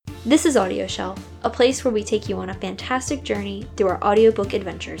This is Audio Shelf, a place where we take you on a fantastic journey through our audiobook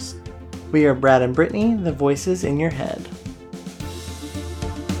adventures. We are Brad and Brittany, the voices in your head.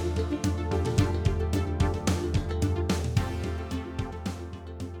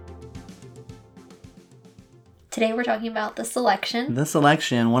 Today we're talking about The Selection. The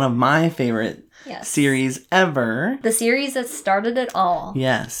Selection, one of my favorite series ever. The series that started it all.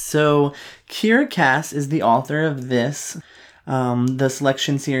 Yes. So Kiera Cass is the author of this. The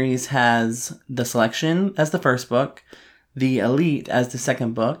Selection series has The Selection as the first book, The Elite as the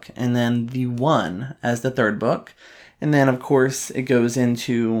second book, and then The One as the third book. And then, of course, it goes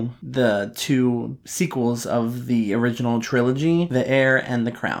into the two sequels of the original trilogy, The Heir and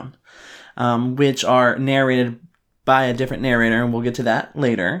The Crown, which are narrated by a different narrator, and we'll get to that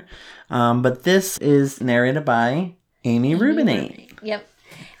later. But this is narrated by Amy Rubinate. Yep.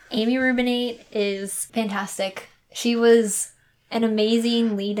 Amy Rubinate is fantastic. She was an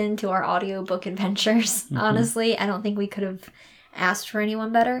amazing lead-in to our audiobook adventures. Mm-hmm. Honestly, I don't think we could have asked for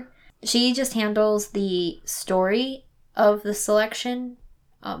anyone better. She just handles the story of The Selection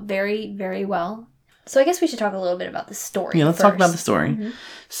very, very well. So I guess we should talk a little bit about the story. Yeah, let's talk about the story. Mm-hmm.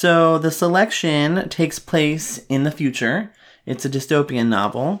 So The Selection takes place in the future. It's a dystopian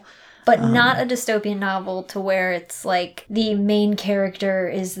novel. But not a dystopian novel to where it's like the main character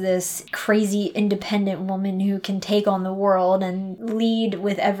is this crazy independent woman who can take on the world and lead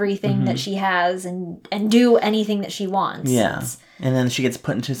with everything that she has and do anything that she wants. Yeah. And then she gets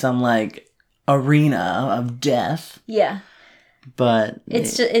put into some like arena of death. Yeah. But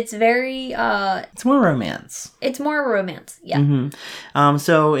it's very it's more romance. It's more romance. Yeah. Mm-hmm.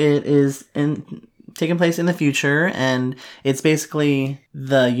 So it is taking place in the future, and it's basically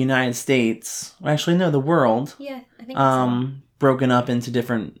the United States, or actually no, the world. Yeah, I think so. Broken up into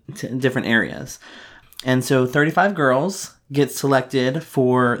different areas. And so 35 girls get selected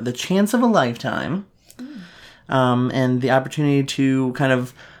for the chance of a lifetime, and the opportunity to kind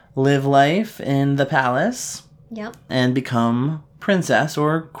of live life in the palace. Yep. And become princess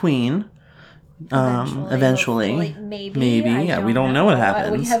or queen. Eventually. Maybe. Yeah, we don't know what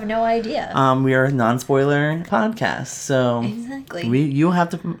happens. We have no idea. We are a non-spoiler podcast, so exactly. You'll have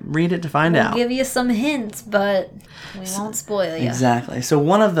to read it to find out. We'll give you some hints, but we won't spoil you. Exactly. So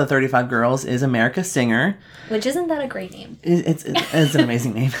one of the 35 girls is America Singer. Which, isn't that a great name? It's an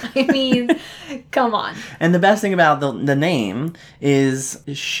amazing name. I mean, come on. And the best thing about the name is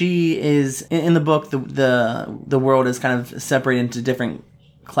she is in the book. The world is kind of separated into different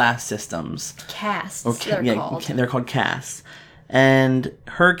class systems. Castes, called. They're called castes. And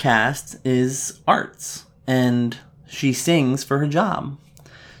her caste is arts. And she sings for her job.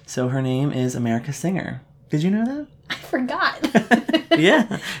 So her name is America Singer. Did you know that? I forgot.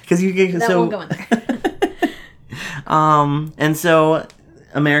 Yeah. Because you get... That won't go in there. And so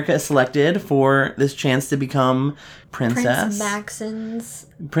America is selected for this chance to become princess.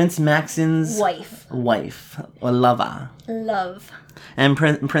 Prince Maxon's wife. Or lover. Love. And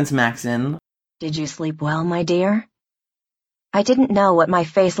Prince Maxon. Did you sleep well, my dear? I didn't know what my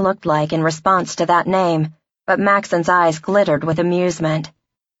face looked like in response to that name, but Maxon's eyes glittered with amusement.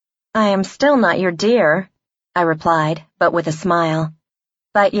 I am still not your dear, I replied, but with a smile.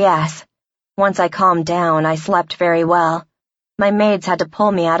 But yes, once I calmed down, I slept very well. My maids had to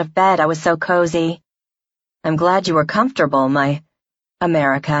pull me out of bed, I was so cozy. I'm glad you were comfortable, my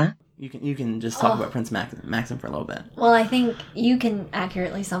America. You can just talk about Prince Maxon for a little bit. Well, I think you can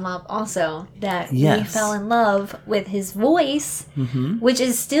accurately sum up also that we fell in love with his voice, which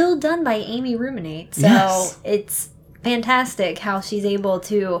is still done by Amy Rubinate. So it's fantastic how she's able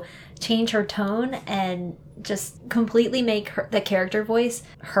to change her tone and just completely make the character voice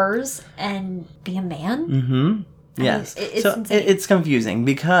hers and be a man. Mm-hmm. Yes. It's confusing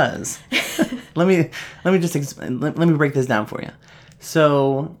because let me just explain. Let me break this down for you.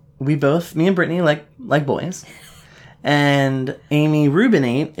 So me and Brittany like boys, and Amy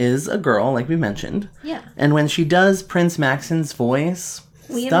Rubinate is a girl, like we mentioned. Yeah. And when she does Prince Maxon's voice,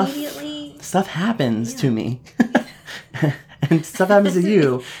 immediately stuff happens to me, and stuff happens to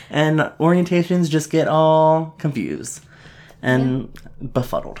you, and orientations just get all confused and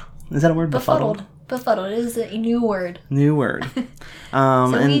befuddled. Is that a word? Befuddled. Befuddled is a new word. New word.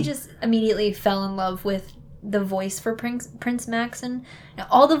 So we just immediately fell in love with the voice for Prince Maxon. Now,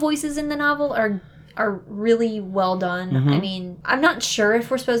 all the voices in the novel are are really well done. I mean, I'm not sure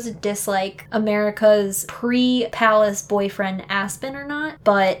if we're supposed to dislike America's pre-Palace boyfriend Aspen or not,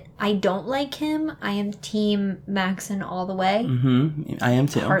 but I don't like him. I am team Maxon all the way. I am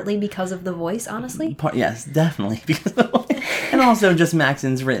too. Partly because of the voice, honestly. Yes, definitely. Because and also just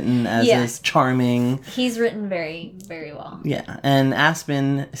Maxon's written as this charming... He's written very, very well. Yeah, and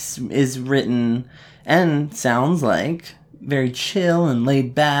Aspen is written and sounds like very chill and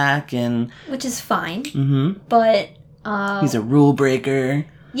laid back and... Which is fine. But... he's a rule breaker.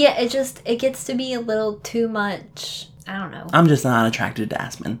 Yeah, it gets to be a little too much... I don't know. I'm just not attracted to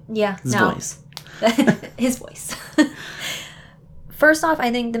Aspen. Yeah, His voice. His voice. First off,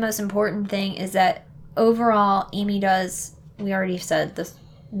 I think the most important thing is that overall, Amy does... We already said this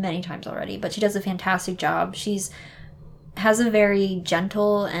many times already, but she does a fantastic job. Has a very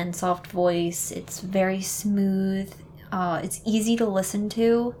gentle and soft voice. It's very smooth. It's easy to listen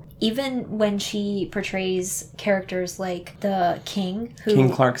to. Even when she portrays characters like the King, King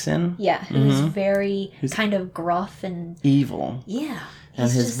Clarkson. Yeah, who's who's kind of gruff and evil. Yeah,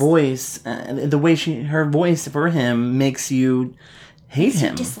 and his voice, the way her voice for him makes you hate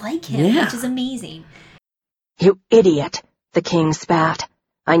him, dislike him, which is amazing. You idiot! The King spat.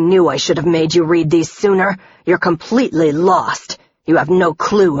 I knew I should have made you read these sooner. You're completely lost. You have no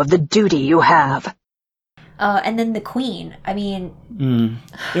clue of the duty you have. And then the Queen. I mean...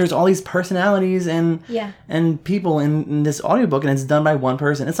 There's all these personalities and people in this audiobook, and it's done by one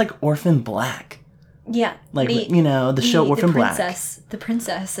person. It's like Orphan Black. Yeah. Like, the show Orphan Black. The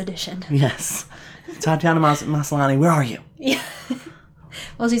Princess edition. Yes. Tatiana Maslany, where are you? Yeah.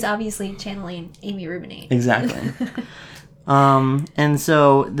 Well, she's obviously channeling Amy Rubinate. Exactly. And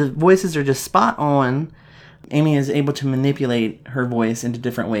so the voices are just spot on. Amy is able to manipulate her voice into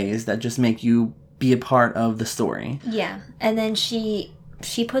different ways that just make you be a part of the story. Yeah. And then she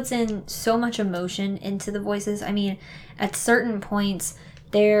puts in so much emotion into the voices. I mean, at certain points,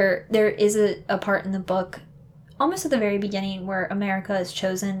 there is a part in the book, almost at the very beginning, where America is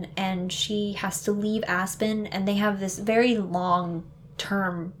chosen and she has to leave Aspen, and they have this very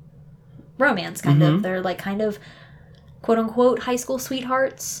long-term romance, kind of. They're like kind of quote-unquote high school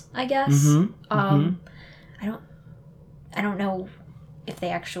sweethearts, I guess. I don't know if they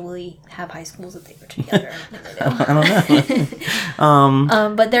actually have high schools that they were together. I don't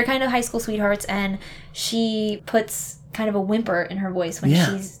know. But they're kind of high school sweethearts, and she puts kind of a whimper in her voice when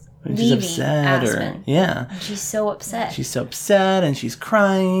she's leaving Aspen. And she's so upset. She's so upset, and she's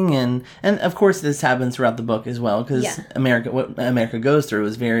crying, and of course this happens throughout the book as well, because what America goes through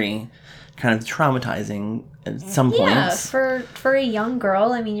is very kind of traumatizing at some points. Yeah, for a young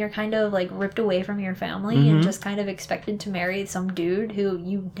girl, I mean, you're kind of like ripped away from your family and just kind of expected to marry some dude who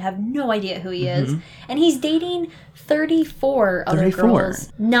you have no idea who he is. And he's dating 34 other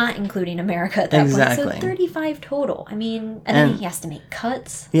girls, not including America at that point. So 35 total. I mean, and then he has to make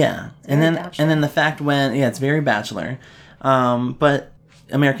cuts. Yeah. And then the fact when, it's very Bachelor. But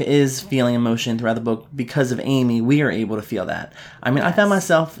America is feeling emotion throughout the book because of Amy. We are able to feel that. I mean, I found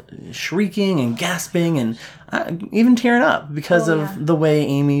myself shrieking and gasping and even tearing up because of the way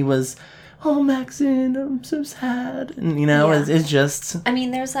Amy was, oh, Maxon, I'm so sad. And, it's just... I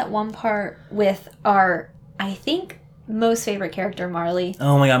mean, there's that one part with our, I think, most favorite character, Marley.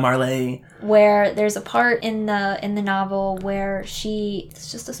 Oh my god, Marley. Where there's a part in the novel where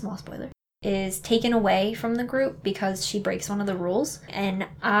it's just a small spoiler, is taken away from the group because she breaks one of the rules. And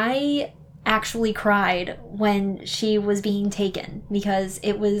I actually cried when she was being taken because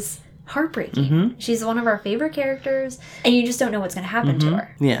it was heartbreaking. She's one of our favorite characters, and you just don't know what's going to happen to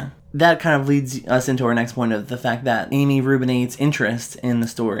her. Yeah. That kind of leads us into our next point of the fact that Amy Rubinate's interest in the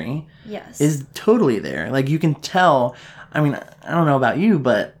story is totally there. Like, you can tell, I mean, I don't know about you,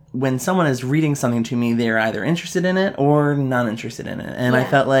 but when someone is reading something to me, they're either interested in it or not interested in it. And I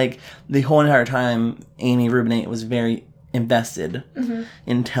felt like the whole entire time, Amy Rubinate was very invested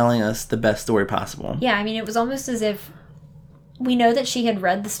in telling us the best story possible. Yeah, I mean, it was almost as if we know that she had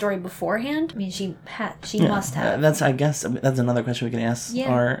read the story beforehand. I mean, she must have. That's another question we can ask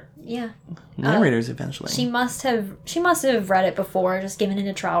our narrators eventually. She must have read it before, just given it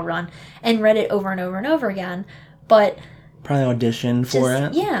a trial run, and read it over and over and over again. But probably auditioned for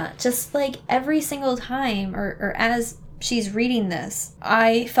it. Yeah, just like every single time, or as she's reading this,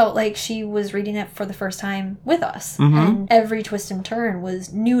 I felt like she was reading it for the first time with us. And every twist and turn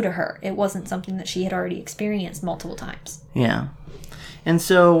was new to her. It wasn't something that she had already experienced multiple times. Yeah. And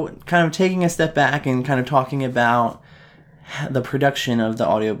so, kind of taking a step back and kind of talking about the production of the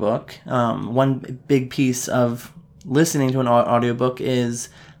audiobook, one big piece of listening to an audiobook is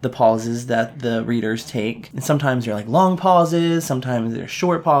the pauses that the readers take. And sometimes they're like long pauses, sometimes they're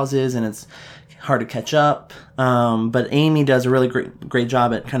short pauses, and it's hard to catch up. But Amy does a really great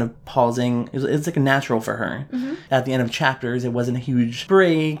job at kind of pausing. It's like a natural for her. Mm-hmm. At the end of chapters, it wasn't a huge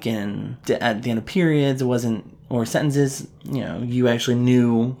break, and at the end of periods, it wasn't, or sentences, you actually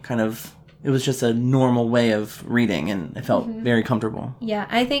knew kind of, it was just a normal way of reading, and it felt very comfortable. Yeah,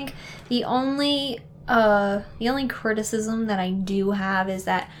 I think the only criticism that I do have is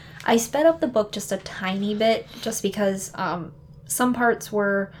that I sped up the book just a tiny bit, just because some parts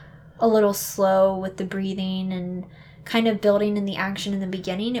were a little slow with the breathing and kind of building in the action in the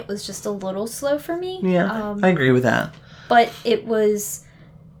beginning. It was just a little slow for me. Yeah, I agree with that. But it was,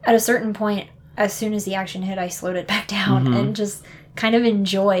 at a certain point, as soon as the action hit, I slowed it back down and just kind of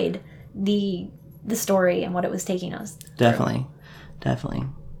enjoyed the story and what it was taking us through. Definitely.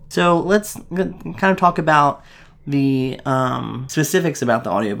 So let's kind of talk about the specifics about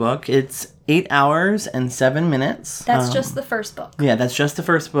the audiobook. It's 8 hours and 7 minutes. That's just the first book. Yeah, that's just the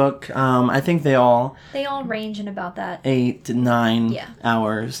first book. I think they all range in about that 8 to 9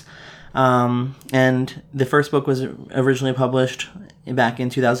 hours. And the first book was originally published back in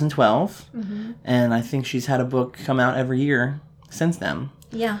 2012. Mm-hmm. And I think she's had a book come out every year since then.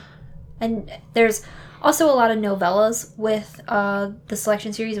 Yeah. And there's also a lot of novellas with the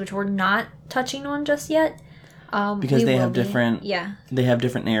selection series, which we're not touching on just yet. Because they have different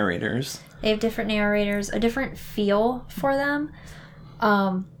narrators. They have different narrators, a different feel for them.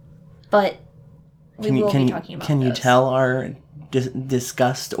 But we will be talking about Can you tell our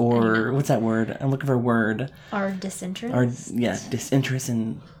disgust, or what's that word? I'm looking for a word. Our disinterest? Disinterest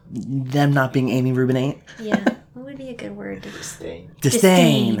in them not being Amy Rubinate. Yeah. What would be a good word?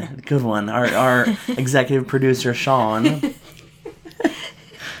 Disdain. Good one. Our executive producer, Sean.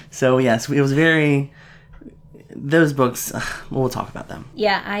 So, yes, it was very... Those books, we'll talk about them.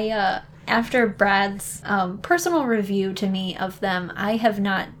 Yeah, I after Brad's personal review to me of them, I have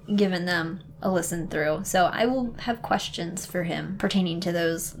not given them a listen through. So I will have questions for him pertaining to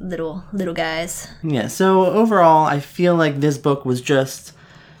those little guys. Yeah, so overall, I feel like this book was just...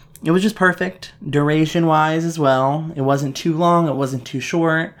 It was just perfect, duration-wise as well. It wasn't too long. It wasn't too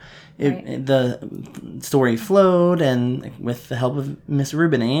short. The story flowed, and with the help of Miss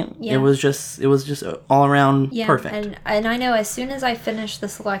Rubinate, it was just all around perfect. And I know as soon as I finished the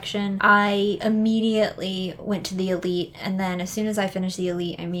selection, I immediately went to the Elite, and then as soon as I finished the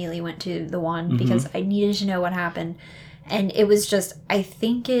Elite, I immediately went to the One because I needed to know what happened. And it was just, I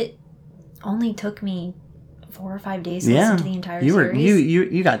think it only took me 4 or 5 days to listen to the entire series.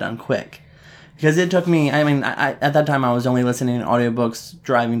 You got done quick. Because it took me, I mean, I at that time I was only listening to audiobooks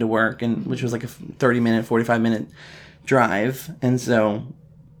driving to work, and which was like a 30-minute, 45-minute drive. And so,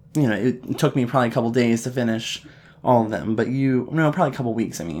 it took me probably a couple days to finish all of them. But probably a couple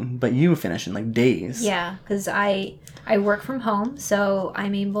weeks, But you finished in like days. Yeah, because I work from home, so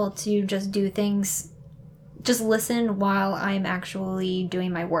I'm able to just do things, just listen while I'm actually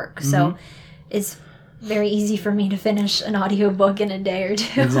doing my work. So it's very easy for me to finish an audiobook in a day or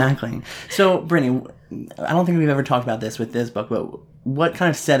two. Exactly. So, Brittany, I don't think we've ever talked about this with this book, but what kind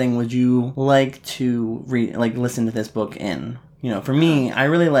of setting would you like to listen to this book in? For me, I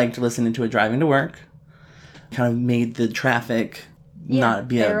really liked listening to it driving to work. Kind of made the traffic not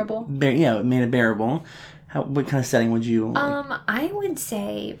be bearable. It made it bearable. What kind of setting would you like? I would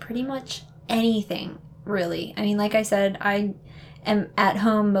say pretty much anything, really. I mean, like I said, I am at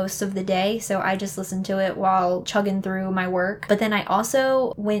home most of the day, so I just listen to it while chugging through my work. But then I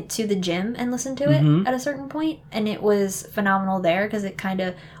also went to the gym and listened to it at a certain point, and it was phenomenal there because it kind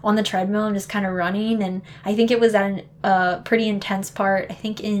of, on the treadmill, I'm just kind of running, and I think it was at a pretty intense part, I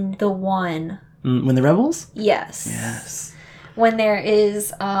think in the One. When the Rebels? Yes. When there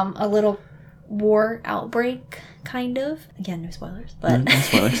is a little war outbreak, kind of. Again, no spoilers, but... No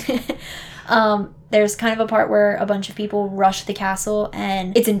spoilers. There's kind of a part where a bunch of people rush the castle,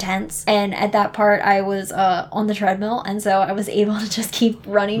 and it's intense. And at that part, I was on the treadmill, and so I was able to just keep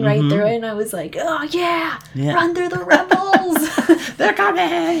running right through it. And I was like, "Oh yeah. Run through the rebels! They're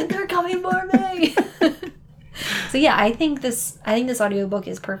coming! They're coming for me!" So yeah, I think this audiobook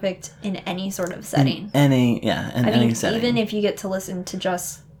is perfect in any sort of setting. Any setting. Even if you get to listen to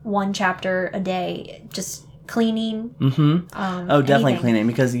just one chapter a day, just cleaning. Oh, definitely anything. cleaning,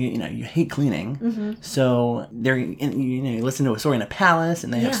 because you hate cleaning. So you listen to a story in a palace,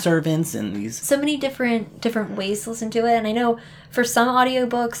 and they have servants and these. So many different ways to listen to it, and I know for some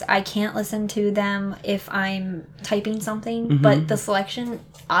audiobooks I can't listen to them if I'm typing something, but the selection,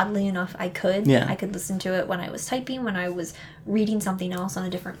 oddly enough, I could. Yeah. I could listen to it when I was typing, when I was reading something else on a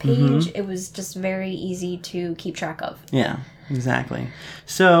different page. It was just very easy to keep track of. Yeah, exactly.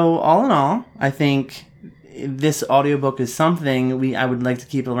 So all in all, I think this audiobook is something I would like to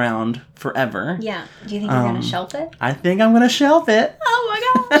keep around forever. Yeah. Do you think you're going to shelf it? I think I'm going to shelf it. Oh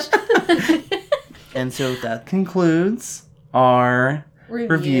my gosh. And so that concludes our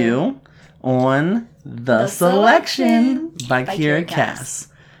review on The Selection by Kira Cass.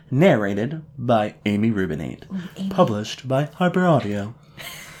 Narrated by Amy Rubinate. Published by Harper Audio.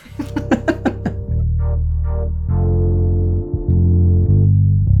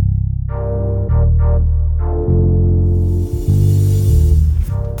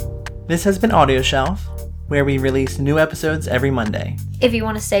 This has been Audio Shelf, where we release new episodes every Monday. If you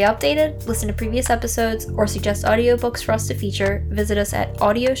want to stay updated, listen to previous episodes, or suggest audiobooks for us to feature, visit us at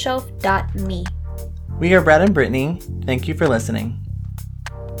audioshelf.me. We are Brad and Brittany. Thank you for listening.